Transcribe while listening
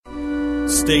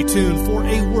Stay tuned for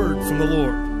a word from the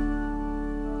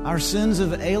Lord. Our sins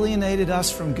have alienated us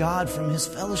from God, from His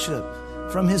fellowship,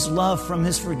 from His love, from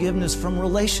His forgiveness, from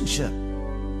relationship.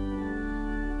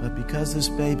 But because this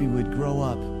baby would grow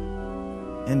up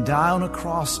and die on a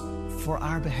cross for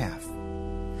our behalf,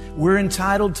 we're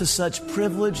entitled to such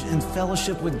privilege and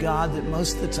fellowship with God that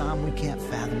most of the time we can't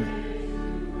fathom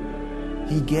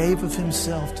it. He gave of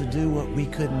Himself to do what we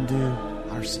couldn't do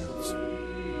ourselves.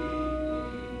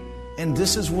 And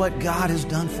this is what God has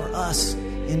done for us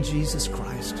in Jesus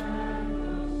Christ.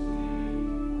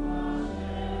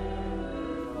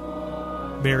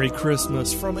 Merry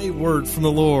Christmas from a word from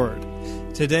the Lord.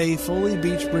 Today, Foley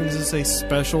Beach brings us a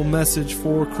special message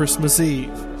for Christmas Eve.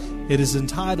 It is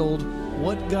entitled,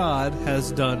 What God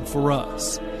Has Done for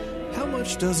Us. How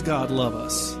much does God love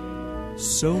us?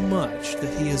 So much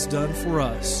that He has done for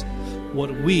us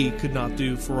what we could not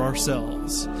do for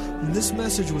ourselves. And this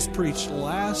message was preached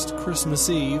last Christmas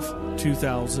Eve,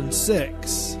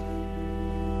 2006.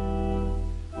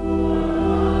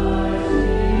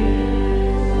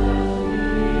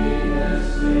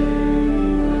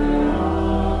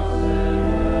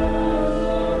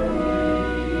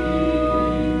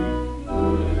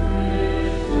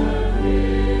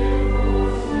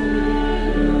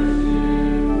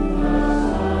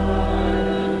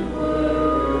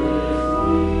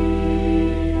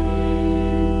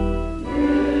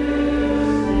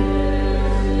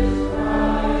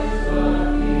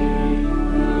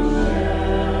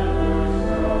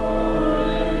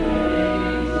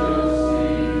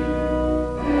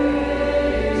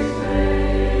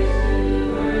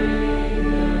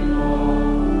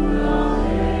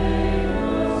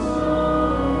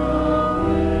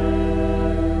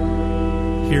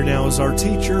 Here now is our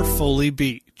teacher, Foley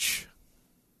Beach.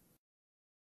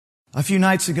 A few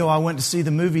nights ago, I went to see the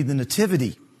movie The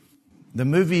Nativity. The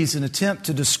movie is an attempt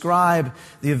to describe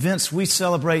the events we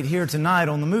celebrate here tonight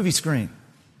on the movie screen.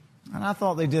 And I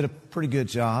thought they did a pretty good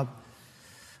job.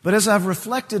 But as I've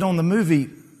reflected on the movie,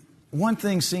 one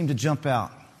thing seemed to jump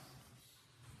out.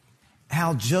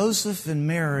 How Joseph and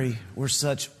Mary were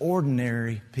such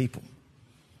ordinary people.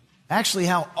 Actually,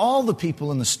 how all the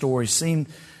people in the story seemed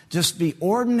just be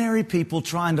ordinary people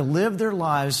trying to live their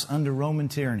lives under Roman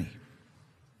tyranny.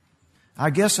 I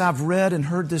guess I've read and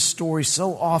heard this story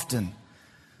so often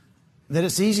that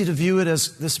it's easy to view it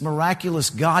as this miraculous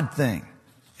God thing,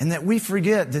 and that we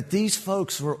forget that these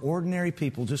folks were ordinary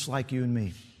people just like you and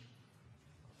me.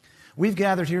 We've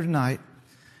gathered here tonight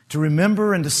to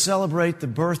remember and to celebrate the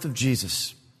birth of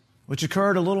Jesus, which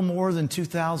occurred a little more than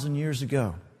 2,000 years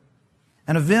ago.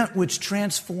 An event which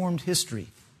transformed history.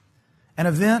 An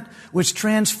event which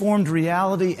transformed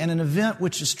reality, and an event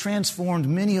which has transformed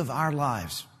many of our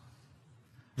lives.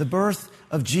 The birth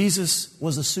of Jesus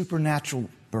was a supernatural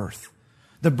birth.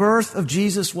 The birth of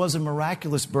Jesus was a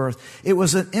miraculous birth. It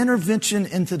was an intervention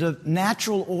into the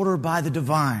natural order by the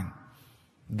divine.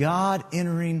 God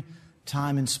entering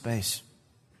time and space.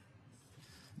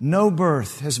 No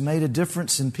birth has made a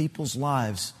difference in people's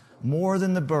lives more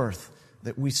than the birth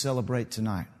that we celebrate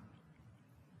tonight.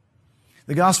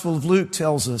 The Gospel of Luke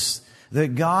tells us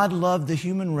that God loved the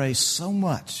human race so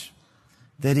much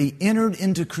that He entered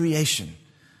into creation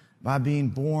by being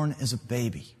born as a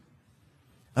baby.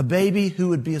 A baby who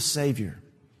would be a Savior.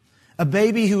 A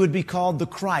baby who would be called the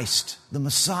Christ, the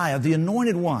Messiah, the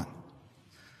Anointed One.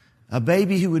 A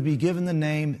baby who would be given the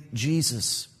name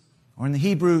Jesus, or in the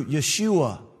Hebrew,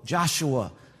 Yeshua,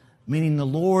 Joshua, meaning the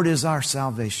Lord is our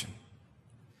salvation.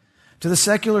 To the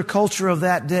secular culture of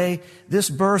that day, this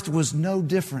birth was no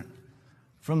different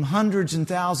from hundreds and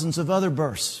thousands of other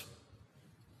births.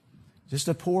 Just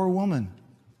a poor woman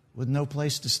with no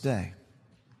place to stay.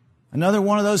 Another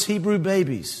one of those Hebrew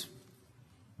babies.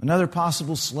 Another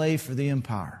possible slave for the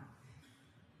empire.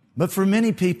 But for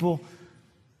many people,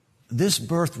 this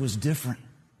birth was different.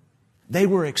 They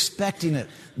were expecting it.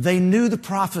 They knew the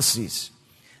prophecies.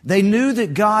 They knew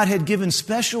that God had given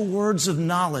special words of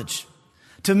knowledge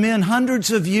to men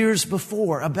hundreds of years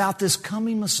before about this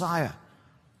coming Messiah.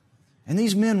 And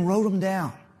these men wrote them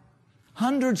down.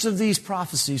 Hundreds of these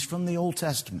prophecies from the Old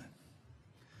Testament,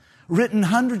 written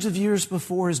hundreds of years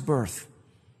before His birth.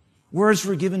 Words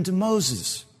were given to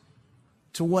Moses,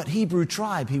 to what Hebrew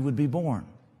tribe he would be born,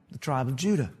 the tribe of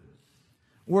Judah.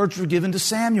 Words were given to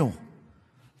Samuel,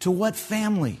 to what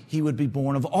family he would be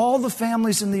born. Of all the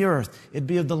families in the earth, it'd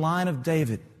be of the line of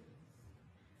David.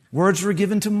 Words were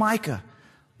given to Micah,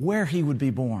 where he would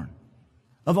be born.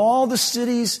 Of all the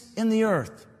cities in the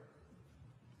earth,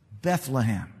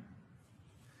 Bethlehem.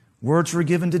 Words were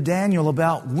given to Daniel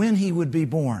about when he would be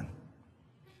born.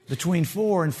 between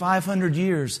 400 and 500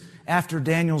 years after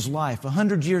Daniel's life,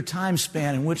 100-year time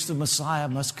span in which the Messiah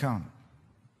must come.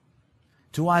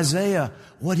 To Isaiah,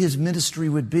 what his ministry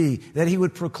would be, that he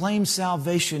would proclaim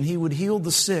salvation, he would heal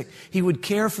the sick, he would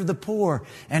care for the poor,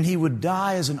 and he would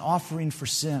die as an offering for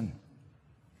sin.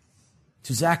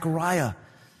 To Zechariah,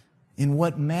 in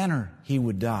what manner he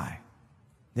would die,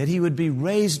 that he would be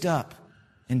raised up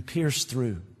and pierced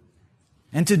through.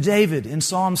 And to David in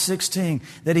Psalm 16,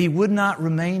 that he would not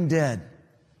remain dead,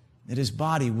 that his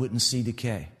body wouldn't see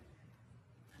decay.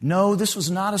 No, this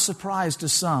was not a surprise to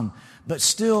some, but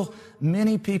still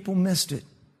many people missed it.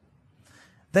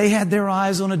 They had their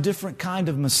eyes on a different kind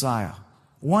of Messiah,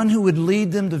 one who would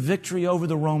lead them to victory over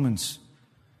the Romans,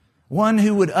 one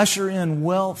who would usher in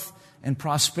wealth and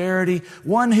prosperity,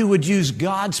 one who would use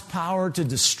God's power to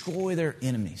destroy their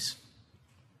enemies.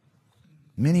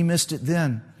 Many missed it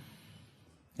then,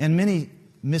 and many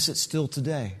miss it still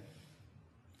today.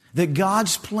 That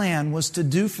God's plan was to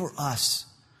do for us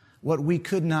what we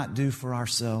could not do for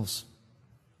ourselves.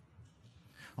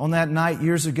 On that night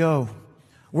years ago,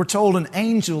 we're told an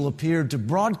angel appeared to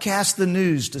broadcast the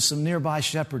news to some nearby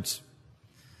shepherds.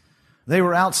 They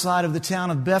were outside of the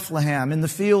town of Bethlehem, in the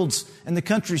fields and the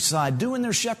countryside, doing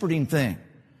their shepherding thing,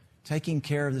 taking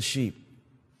care of the sheep.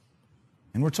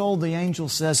 And we're told the angel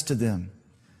says to them,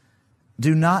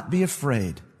 "Do not be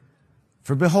afraid,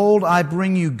 for behold, I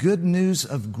bring you good news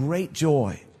of great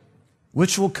joy,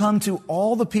 which will come to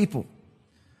all the people.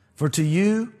 For to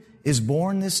you is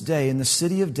born this day in the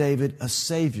city of David a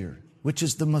Savior, which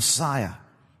is the Messiah,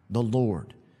 the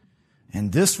Lord.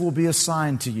 And this will be a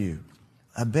sign to you,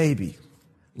 a baby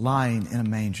lying in a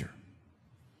manger."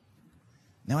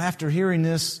 Now, after hearing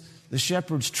this, the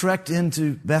shepherds trekked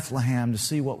into Bethlehem to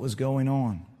see what was going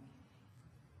on.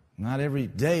 Not every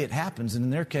day it happens, and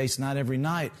in their case, not every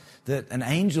night, that an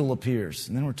angel appears.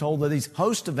 And then we're told that these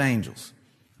host of angels,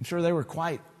 I'm sure they were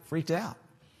quite freaked out.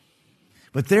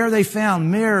 But there they found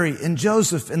Mary and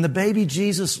Joseph and the baby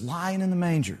Jesus lying in the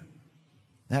manger,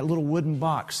 that little wooden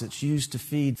box that's used to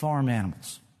feed farm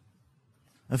animals.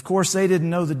 Of course, they didn't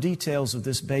know the details of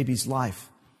this baby's life,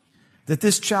 that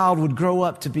this child would grow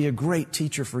up to be a great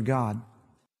teacher for God,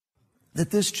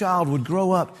 that this child would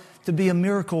grow up to be a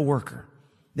miracle worker,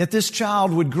 that this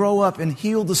child would grow up and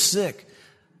heal the sick,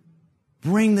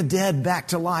 bring the dead back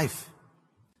to life,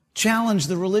 challenge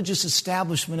the religious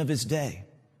establishment of his day,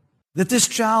 that this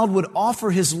child would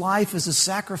offer his life as a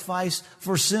sacrifice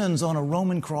for sins on a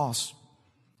Roman cross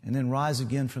and then rise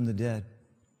again from the dead,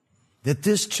 that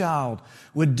this child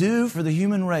would do for the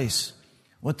human race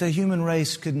what the human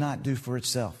race could not do for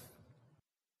itself.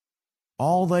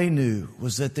 All they knew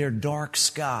was that their dark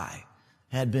sky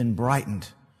had been brightened,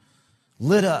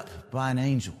 lit up by an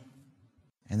angel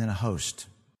and then a host.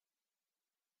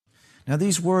 Now,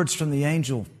 these words from the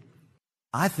angel,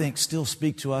 I think, still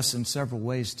speak to us in several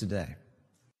ways today.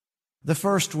 The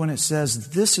first one, it says,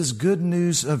 "This is good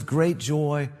news of great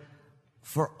joy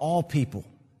for all people."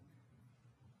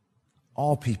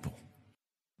 All people.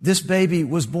 This baby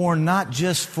was born not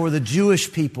just for the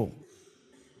Jewish people,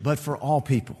 but for all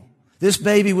people. This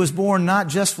baby was born not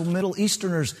just for Middle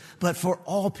Easterners, but for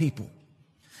all people.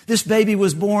 This baby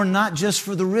was born not just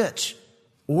for the rich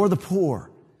or the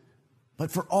poor,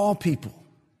 but for all people.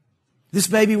 This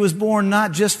baby was born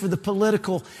not just for the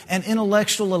political and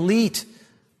intellectual elite.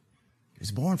 He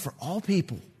was born for all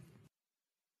people.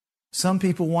 Some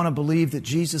people want to believe that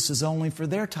Jesus is only for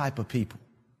their type of people,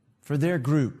 for their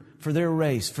group, for their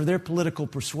race, for their political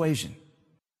persuasion.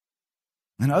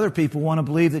 And other people want to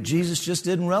believe that Jesus just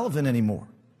isn't relevant anymore.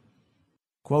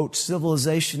 Quote,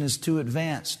 "Civilization is too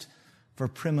advanced for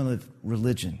primitive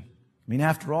religion." I mean,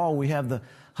 after all, we have the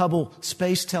Hubble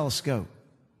Space Telescope,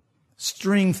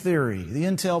 string theory, the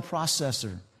Intel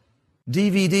processor,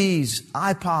 DVDs,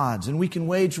 iPods, and we can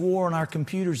wage war on our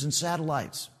computers and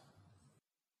satellites.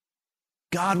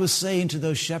 God was saying to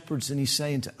those shepherds, and He's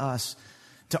saying to us,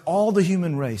 to all the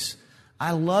human race,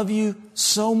 I love you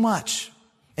so much,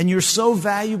 and you're so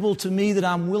valuable to me that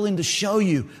I'm willing to show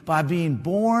you by being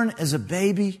born as a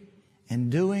baby and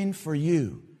doing for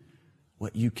you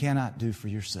what you cannot do for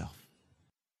yourself.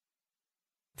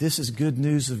 This is good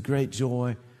news of great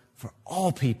joy for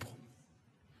all people.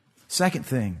 Second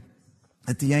thing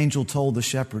that the angel told the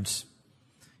shepherds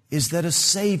is that a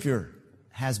Savior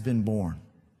has been born.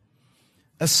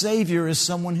 A Savior is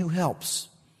someone who helps.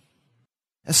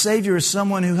 A Savior is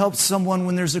someone who helps someone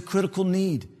when there's a critical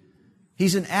need.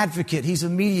 He's an advocate. He's a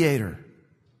mediator.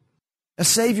 A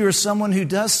Savior is someone who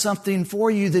does something for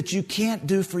you that you can't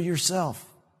do for yourself.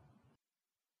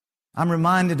 I'm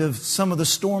reminded of some of the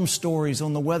storm stories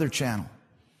on the Weather Channel.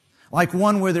 Like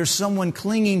one where there's someone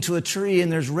clinging to a tree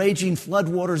and there's raging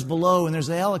floodwaters below and there's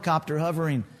a helicopter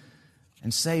hovering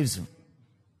and saves them.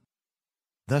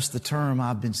 Thus the term,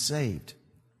 I've been saved.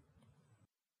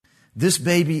 This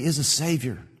baby is a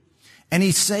Savior. And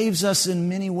He saves us in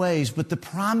many ways. But the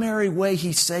primary way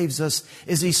He saves us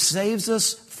is He saves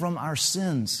us from our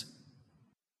sins.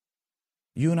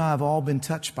 You and I have all been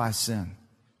touched by sin.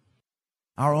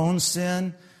 Our own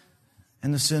sin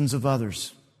and the sins of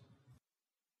others.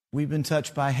 We've been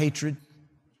touched by hatred,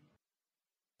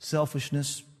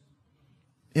 selfishness,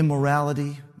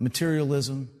 immorality,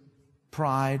 materialism,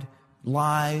 pride,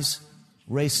 lies,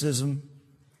 racism.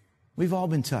 We've all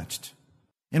been touched.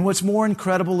 And what's more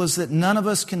incredible is that none of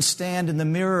us can stand in the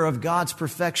mirror of God's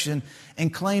perfection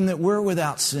and claim that we're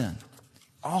without sin.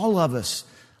 All of us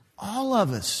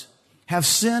have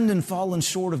sinned and fallen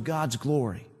short of God's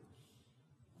glory.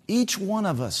 Each one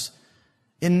of us,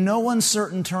 in no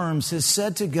uncertain terms, has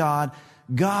said to God,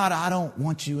 God, I don't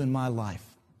want you in my life.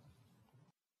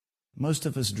 Most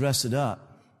of us dress it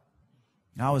up.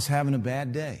 I was having a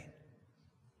bad day.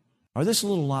 Or this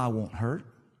little lie won't hurt.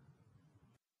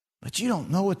 But you don't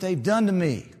know what they've done to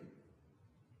me.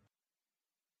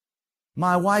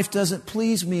 My wife doesn't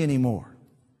please me anymore.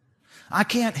 I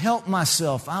can't help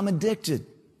myself. I'm addicted.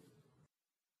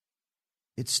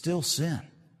 It's still sin.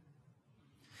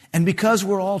 And because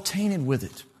we're all tainted with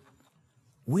it,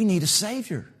 we need a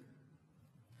Savior.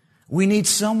 We need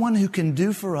someone who can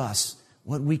do for us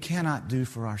what we cannot do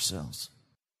for ourselves.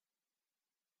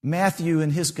 Matthew,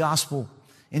 in his gospel,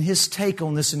 in his take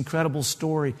on this incredible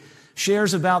story,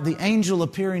 shares about the angel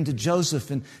appearing to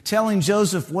Joseph and telling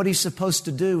Joseph what he's supposed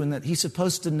to do and that he's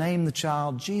supposed to name the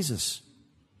child Jesus.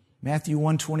 Matthew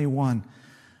 1:21.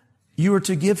 You are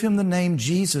to give him the name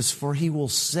Jesus, for he will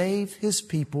save his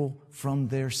people from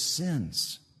their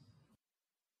sins.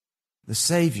 The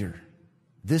Savior,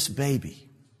 this baby,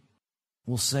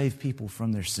 will save people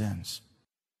from their sins.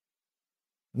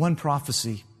 One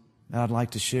prophecy that I'd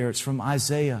like to share, it's from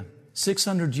Isaiah,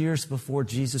 600 years before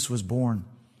Jesus was born.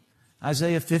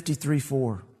 Isaiah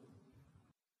 53:4.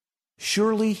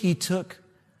 Surely He took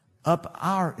up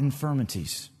our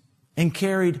infirmities and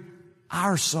carried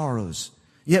our sorrows.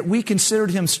 Yet we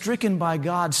considered Him stricken by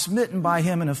God, smitten by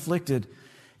Him, and afflicted.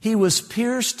 He was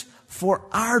pierced for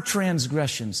our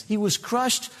transgressions. He was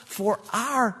crushed for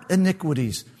our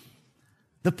iniquities.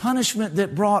 The punishment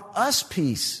that brought us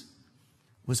peace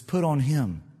was put on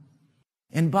Him.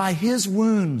 And by His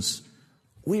wounds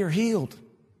we are healed.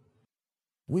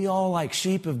 We all like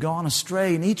sheep have gone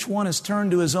astray, and each one has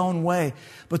turned to his own way.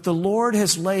 But the Lord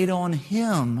has laid on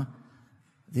Him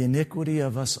the iniquity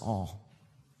of us all.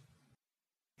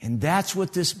 And that's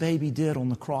what this baby did on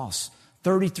the cross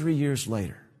 33 years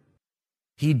later.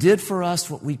 He did for us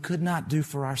what we could not do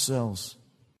for ourselves.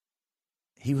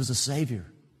 He was a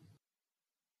Savior.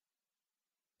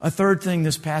 A third thing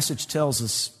this passage tells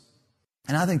us,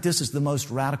 and I think this is the most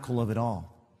radical of it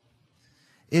all,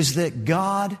 is that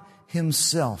God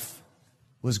Himself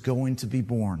was going to be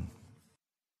born.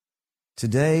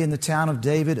 Today in the town of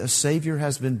David, a Savior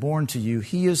has been born to you.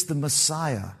 He is the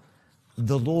Messiah,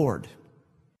 the Lord.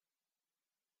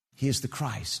 He is the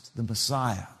Christ, the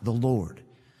Messiah, the Lord.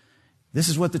 This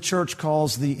is what the church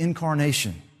calls the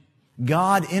incarnation.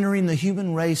 God entering the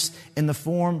human race in the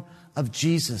form of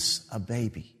Jesus, a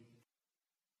baby.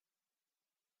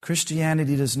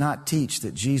 Christianity does not teach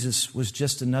that Jesus was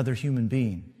just another human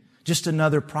being, just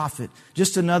another prophet,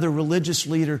 just another religious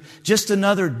leader, just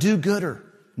another do-gooder.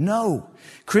 No.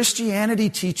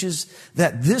 Christianity teaches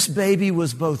that this baby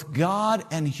was both God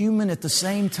and human at the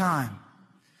same time.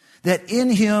 That in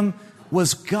Him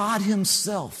was God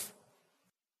Himself.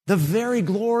 The very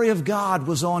glory of God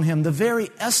was on Him, the very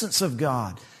essence of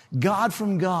God. God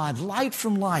from God, light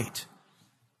from light.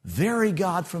 Very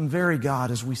God from very God,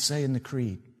 as we say in the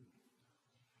Creed.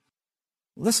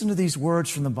 Listen to these words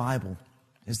from the Bible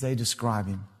as they describe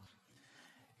Him.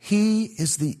 He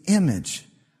is the image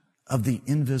of the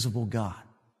invisible God.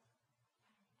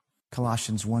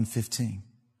 Colossians 1:15.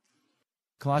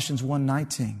 Colossians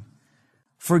 1:19.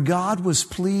 For God was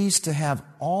pleased to have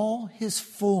all His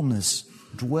fullness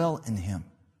dwell in Him.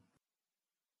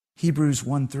 Hebrews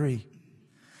 1:3.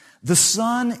 The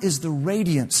Son is the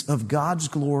radiance of God's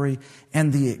glory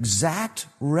and the exact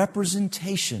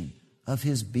representation of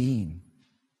His being.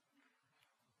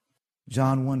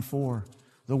 John 1:4.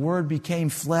 The Word became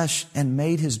flesh and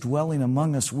made His dwelling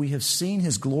among us. We have seen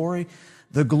His glory,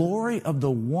 the glory of the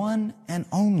one and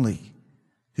only,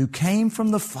 who came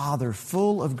from the Father,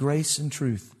 full of grace and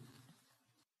truth.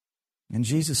 And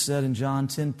Jesus said in John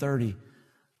 10:30,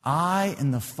 I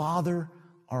and the Father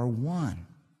are one.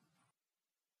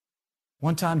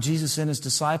 One time Jesus and his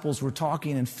disciples were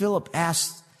talking, and Philip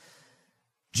asked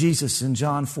Jesus in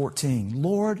John 14,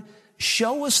 "Lord,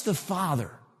 show us the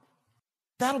Father.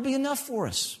 That'll be enough for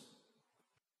us."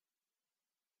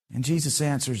 And Jesus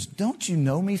answers, "Don't you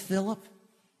know me, Philip?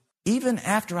 Even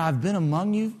after I've been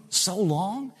among you so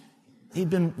long?" He'd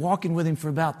been walking with him for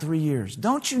about 3 years.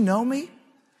 "Don't you know me?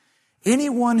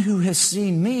 Anyone who has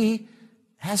seen me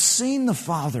has seen the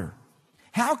Father.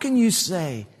 How can you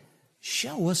say,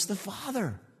 'Show us the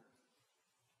Father'?"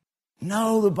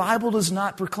 No, the Bible does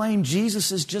not proclaim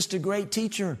Jesus as just a great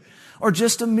teacher, or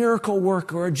just a miracle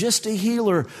worker, or just a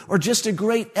healer, or just a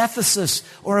great ethicist,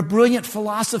 or a brilliant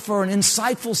philosopher, an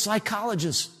insightful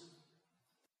psychologist.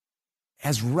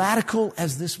 As radical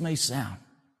as this may sound,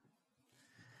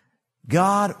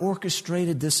 God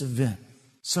orchestrated this event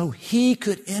so He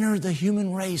could enter the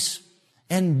human race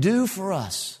and do for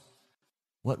us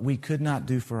what we could not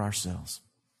do for ourselves.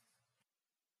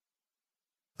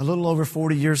 A little over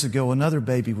 40 years ago, another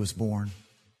baby was born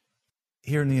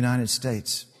here in the United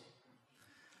States.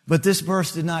 But this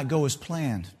birth did not go as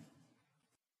planned.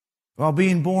 While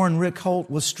being born, Rick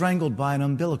Holt was strangled by an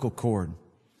umbilical cord,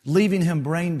 leaving him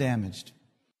brain damaged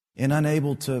and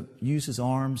unable to use his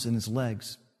arms and his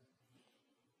legs.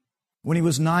 When he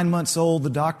was 9 months old, the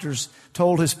doctors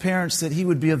told his parents that he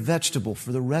would be a vegetable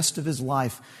for the rest of his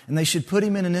life, and they should put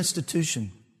him in an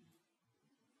institution.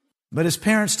 But his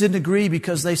parents didn't agree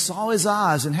because they saw his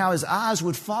eyes and how his eyes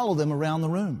would follow them around the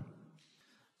room.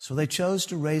 So they chose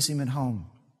to raise him at home.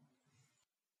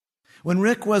 When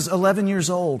Rick was 11 years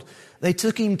old, they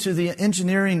took him to the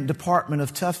engineering department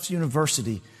of Tufts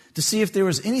University to see if there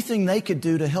was anything they could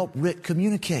do to help Rick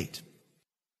communicate.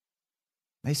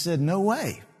 They said, "No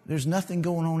way. There's nothing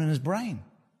going on in his brain."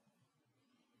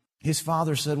 His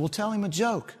father said, "Well, tell him a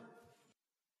joke."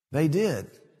 They did.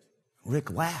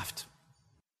 Rick laughed.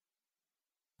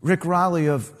 Rick Riley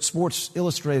of Sports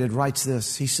Illustrated writes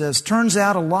this. He says, "Turns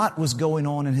out a lot was going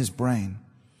on in his brain.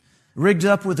 Rigged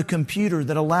up with a computer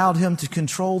that allowed him to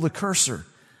control the cursor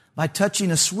by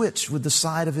touching a switch with the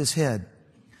side of his head,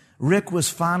 Rick was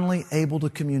finally able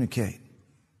to communicate.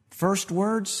 First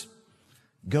words,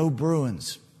 'Go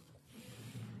Bruins.'"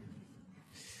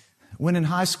 When in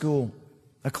high school,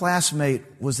 a classmate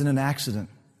was in an accident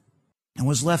and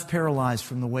was left paralyzed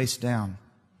from the waist down.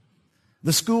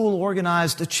 The school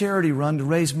organized a charity run to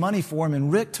raise money for him,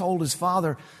 and Rick told his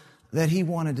father that he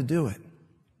wanted to do it.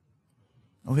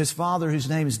 Oh, his father, whose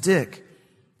name is Dick,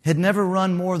 had never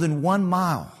run more than 1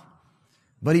 mile,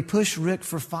 but he pushed Rick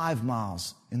for 5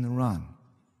 miles in the run.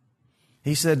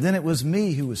 He said, "Then it was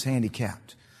me who was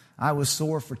handicapped. I was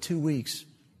sore for 2 weeks."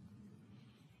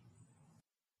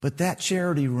 But that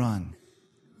charity run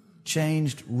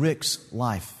changed Rick's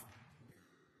life.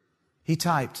 He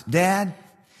typed, "Dad,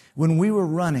 when we were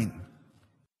running,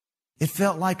 it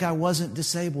felt like I wasn't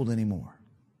disabled anymore."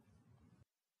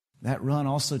 That run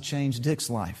also changed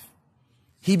Dick's life.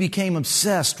 He became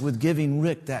obsessed with giving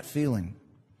Rick that feeling.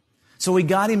 So he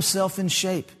got himself in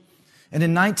shape, and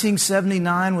in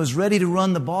 1979 was ready to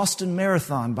run the Boston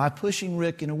Marathon by pushing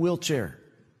Rick in a wheelchair.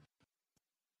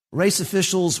 Race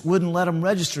officials wouldn't let him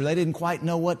register. They didn't quite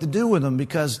know what to do with him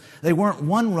because they weren't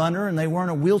one runner and they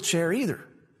weren't a wheelchair either.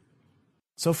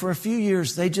 So for a few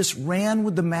years, they just ran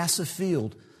with the massive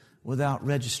field without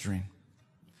registering.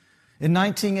 In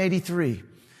 1983,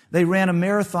 they ran a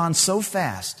marathon so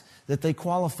fast that they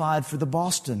qualified for the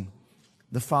Boston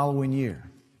the following year.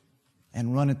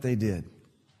 And run it they did.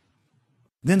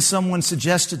 Then someone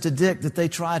suggested to Dick that they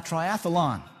try a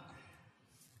triathlon.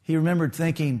 He remembered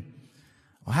thinking,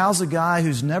 well, how's a guy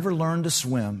who's never learned to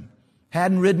swim,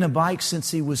 hadn't ridden a bike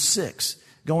since he was 6,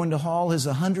 going to haul his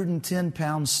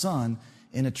 110-pound son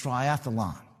in a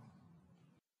triathlon?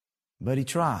 But he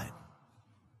tried,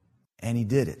 and he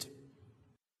did it.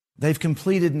 They've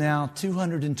completed now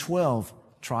 212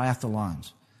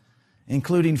 triathlons,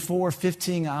 including 4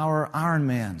 15-hour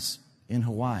Ironmans in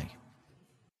Hawaii.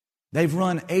 They've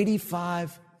run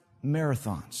 85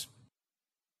 marathons.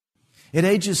 At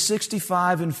ages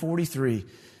 65 and 43,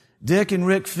 Dick and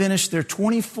Rick finished their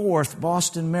 24th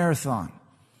Boston Marathon.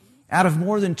 Out of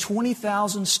more than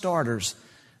 20,000 starters,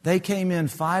 they came in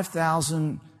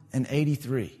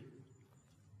 5,083.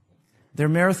 Their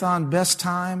marathon best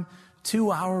time, 2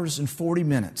 hours and 40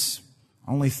 minutes,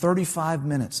 only 35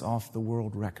 minutes off the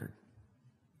world record.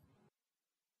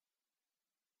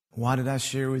 Why did I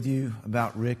share with you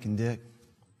about Rick and Dick?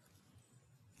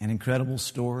 An incredible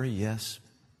story, yes.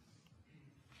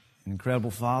 An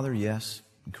incredible father, yes.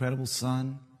 Incredible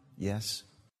son, yes.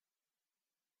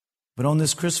 But on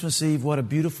this Christmas Eve, what a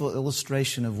beautiful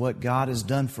illustration of what God has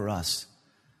done for us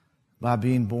by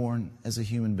being born as a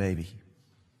human baby.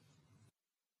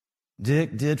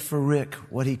 Dick did for Rick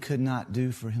what he could not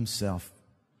do for himself.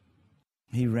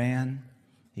 He ran,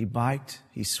 he biked,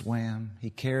 he swam, he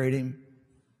carried him,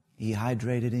 he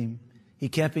hydrated him, he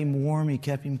kept him warm, he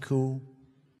kept him cool.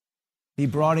 He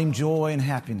brought him joy and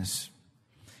happiness.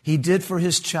 He did for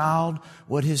his child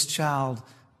what his child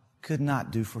could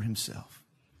not do for himself.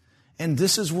 And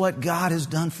this is what God has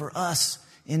done for us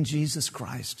in Jesus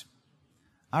Christ.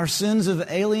 Our sins have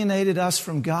alienated us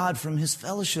from God, from His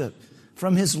fellowship,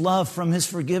 from His love, from His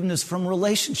forgiveness, from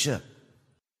relationship.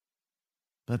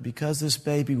 But because this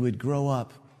baby would grow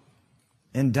up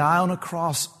and die on a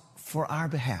cross for our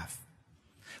behalf,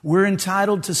 we're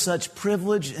entitled to such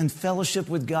privilege and fellowship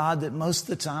with God that most of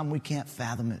the time we can't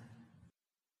fathom it.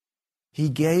 He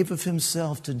gave of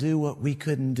Himself to do what we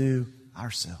couldn't do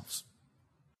ourselves.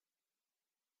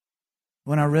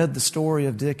 When I read the story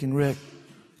of Dick and Rick,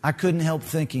 I couldn't help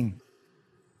thinking,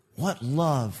 what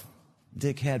love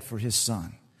Dick had for his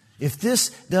son. If this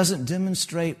doesn't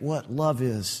demonstrate what love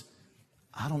is,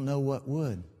 I don't know what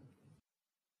would.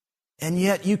 And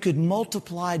yet you could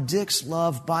multiply Dick's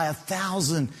love by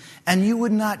 1,000 and you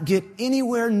would not get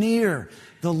anywhere near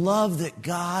the love that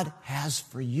God has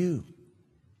for you.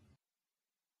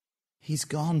 He's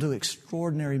gone to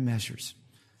extraordinary measures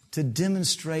to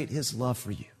demonstrate His love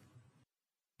for you.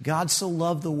 God so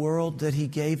loved the world that He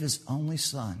gave His only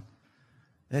Son,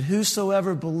 that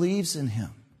whosoever believes in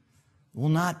Him will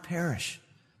not perish,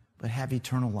 but have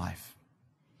eternal life.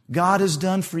 God has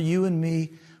done for you and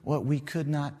me what we could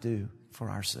not do for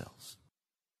ourselves,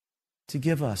 to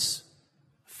give us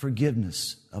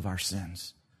forgiveness of our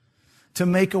sins, to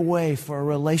make a way for a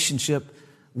relationship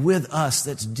with us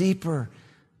that's deeper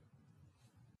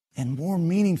and more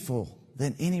meaningful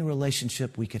than any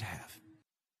relationship we could have.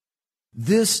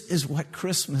 This is what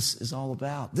Christmas is all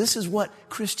about. This is what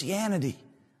Christianity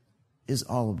is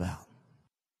all about.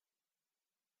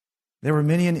 There were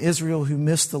many in Israel who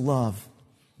missed the love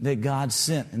that God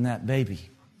sent in that baby.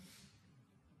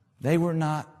 They were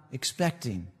not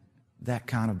expecting that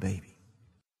kind of baby.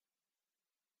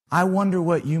 I wonder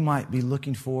what you might be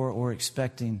looking for or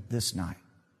expecting this night.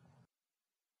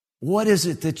 What is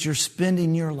it that you're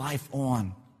spending your life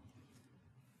on?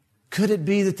 Could it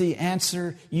be that the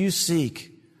answer you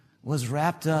seek was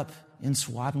wrapped up in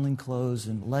swaddling clothes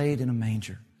and laid in a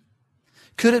manger?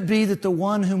 Could it be that the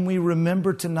one whom we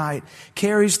remember tonight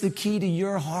carries the key to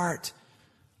your heart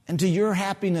and to your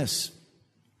happiness?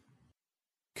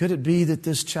 Could it be that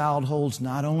this child holds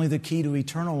not only the key to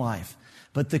eternal life,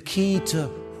 but the key to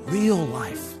real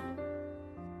life?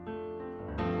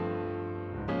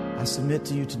 I submit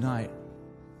to you tonight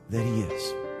that He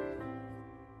is.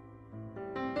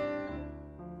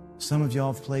 Some of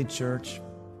y'all have played church.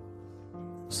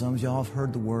 Some of y'all have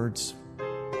heard the words.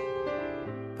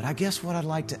 But I guess what I'd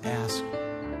like to ask,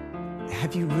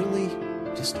 have you really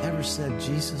just ever said,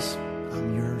 Jesus,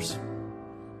 I'm yours.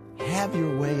 Have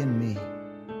your way in me.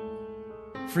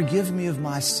 Forgive me of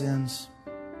my sins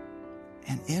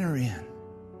and enter in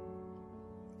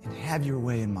and have your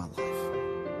way in my life.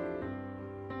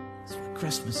 That's what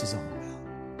Christmas is all about.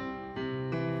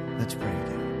 Let's pray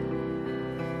together.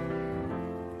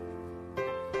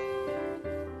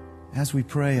 As we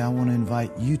pray, I want to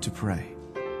invite you to pray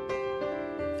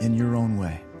in your own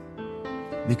way,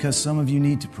 because some of you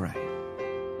need to pray,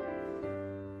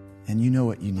 and you know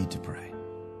what you need to pray.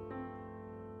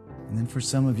 And then for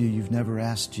some of you, you've never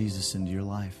asked Jesus into your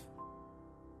life,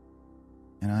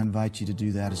 and I invite you to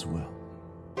do that as well.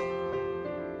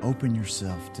 Open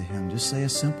yourself to Him. Just say a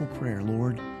simple prayer.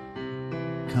 Lord,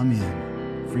 come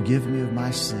in, forgive me of my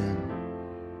sin,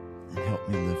 and help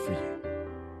me live for You.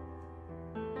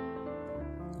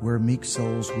 Where meek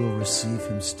souls will receive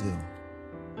Him still,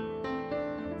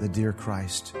 the dear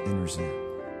Christ enters in.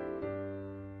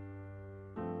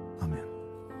 Amen.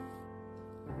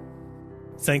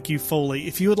 Thank you, Foley.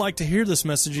 If you would like to hear this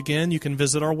message again, you can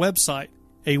visit our website,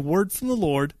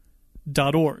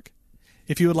 awordfromthelord.org.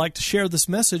 If you would like to share this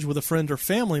message with a friend or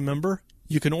family member,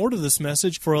 you can order this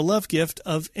message for a love gift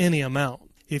of any amount.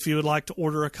 If you would like to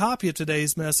order a copy of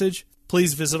today's message,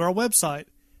 please visit our website,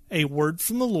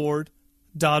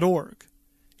 awordfromthelord.org.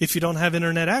 If you don't have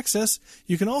internet access,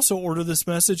 you can also order this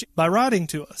message by writing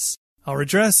to us. Our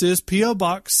address is P.O.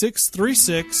 Box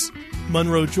 636,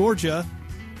 Monroe, Georgia,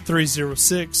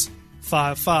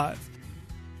 30655.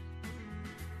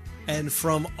 And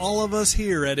from all of us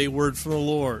here at A Word from the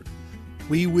Lord,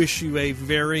 we wish you a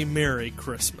very Merry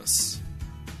Christmas.